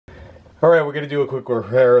Alright, we're going to do a quick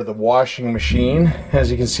repair of the washing machine.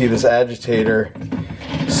 As you can see, this agitator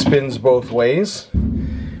spins both ways,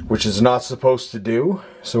 which is not supposed to do.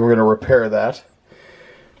 So we're going to repair that.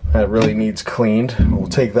 That really needs cleaned. We'll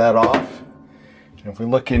take that off. And if we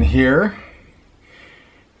look in here,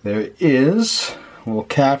 there is a little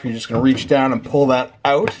cap. You're just going to reach down and pull that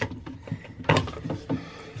out.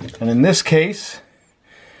 And in this case,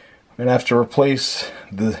 I'm going to have to replace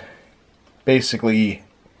basically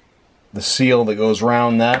the seal that goes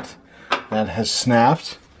around that has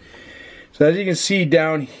snapped. So as you can see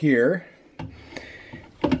down here,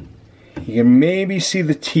 you can maybe see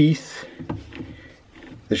the teeth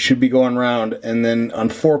that should be going around, and then on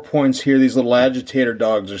 4 points here, these little agitator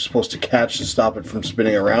dogs are supposed to catch to stop it from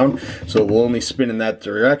spinning around, so it will only spin in that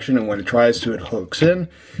direction, and when it tries to, it hooks in.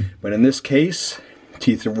 But in this case,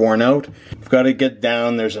 teeth are worn out. We've got to get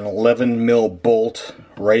down. There's an 11 mil bolt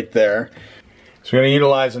right there. So we're going to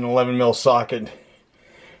utilize an 11 mil socket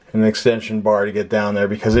and an extension bar to get down there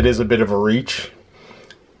because it is a bit of a reach.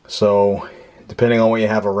 So depending on what you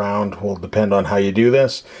have around will depend on how you do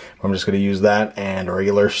this. I'm just going to use that and a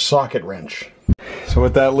regular socket wrench. So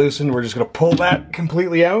with that loosened, we're just going to pull that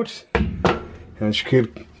completely out, and it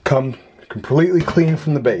should come completely clean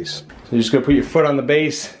from the base. So you're just going to put your foot on the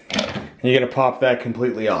base and you're going to pop that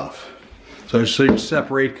completely off. So it should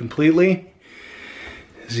separate completely.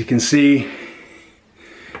 As you can see,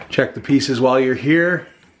 check the pieces while you're here.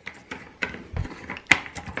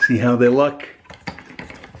 See how they look.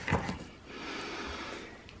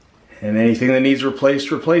 And anything that needs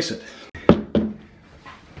replaced, replace it.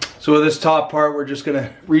 So with this top part, we're just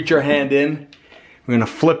gonna reach our hand in. We're gonna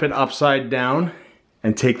flip it upside down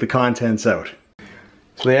and take the contents out.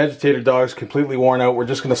 So the agitator dog is completely worn out. We're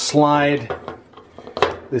just gonna slide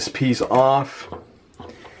this piece off.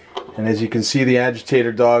 And as you can see, the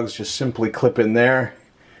agitator dogs just simply clip in there.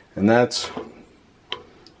 And that's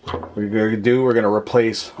what we're going to do. We're going to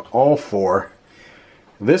replace all 4.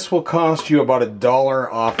 This will cost you about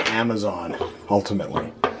 $1 off Amazon,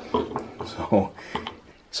 ultimately. So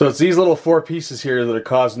it's these little 4 pieces here that are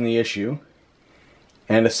causing the issue.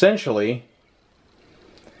 And essentially,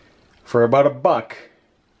 for about $1,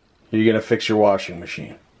 you're going to fix your washing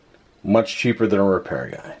machine. Much cheaper than a repair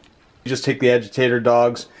guy. You just take the agitator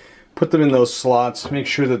dogs, put them in those slots, make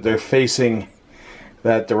sure that they're facing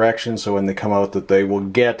that direction so when they come out that they will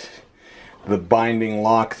get the binding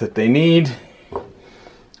lock that they need.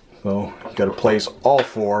 So you got to place all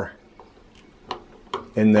 4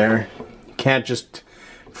 in there. You can't just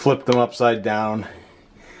flip them upside down.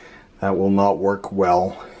 That will not work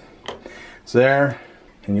well. It's there,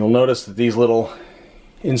 and you'll notice that these little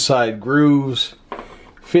inside grooves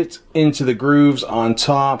fit into the grooves on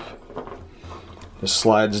top. Just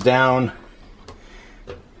slides down,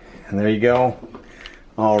 and there you go.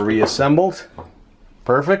 All reassembled.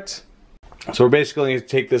 Perfect. So we're basically going to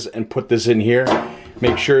take this and put this in here.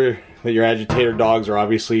 Make sure that your agitator dogs are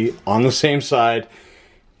obviously on the same side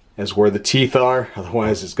as where the teeth are,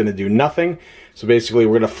 otherwise it's going to do nothing. So basically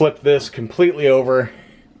we're going to flip this completely over,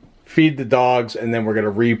 feed the dogs, and then we're going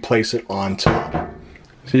to replace it on top.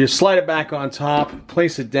 So you slide it back on top,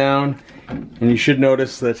 place it down, and you should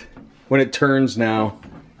notice that when it turns now,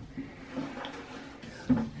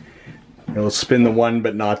 it'll spin the one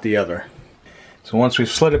but not the other. So once we've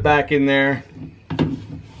slid it back in there,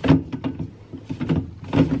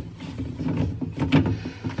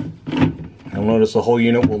 you'll notice the whole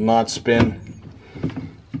unit will not spin.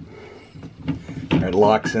 It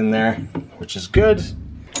locks in there, which is good. So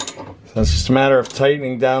it's just a matter of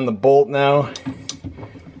tightening down the bolt now.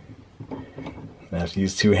 I have to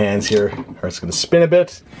use 2 hands here or it's going to spin a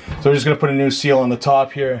bit. So we're just going to put a new seal on the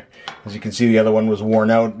top here. As you can see, the other one was worn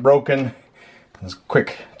out, broken. It's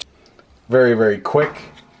quick, very, very quick.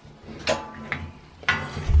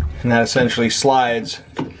 And that essentially slides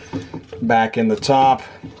back in the top.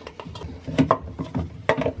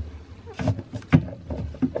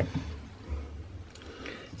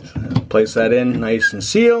 So place that in nice and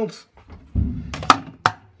sealed.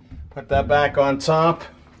 Put that back on top,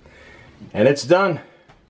 and it's done.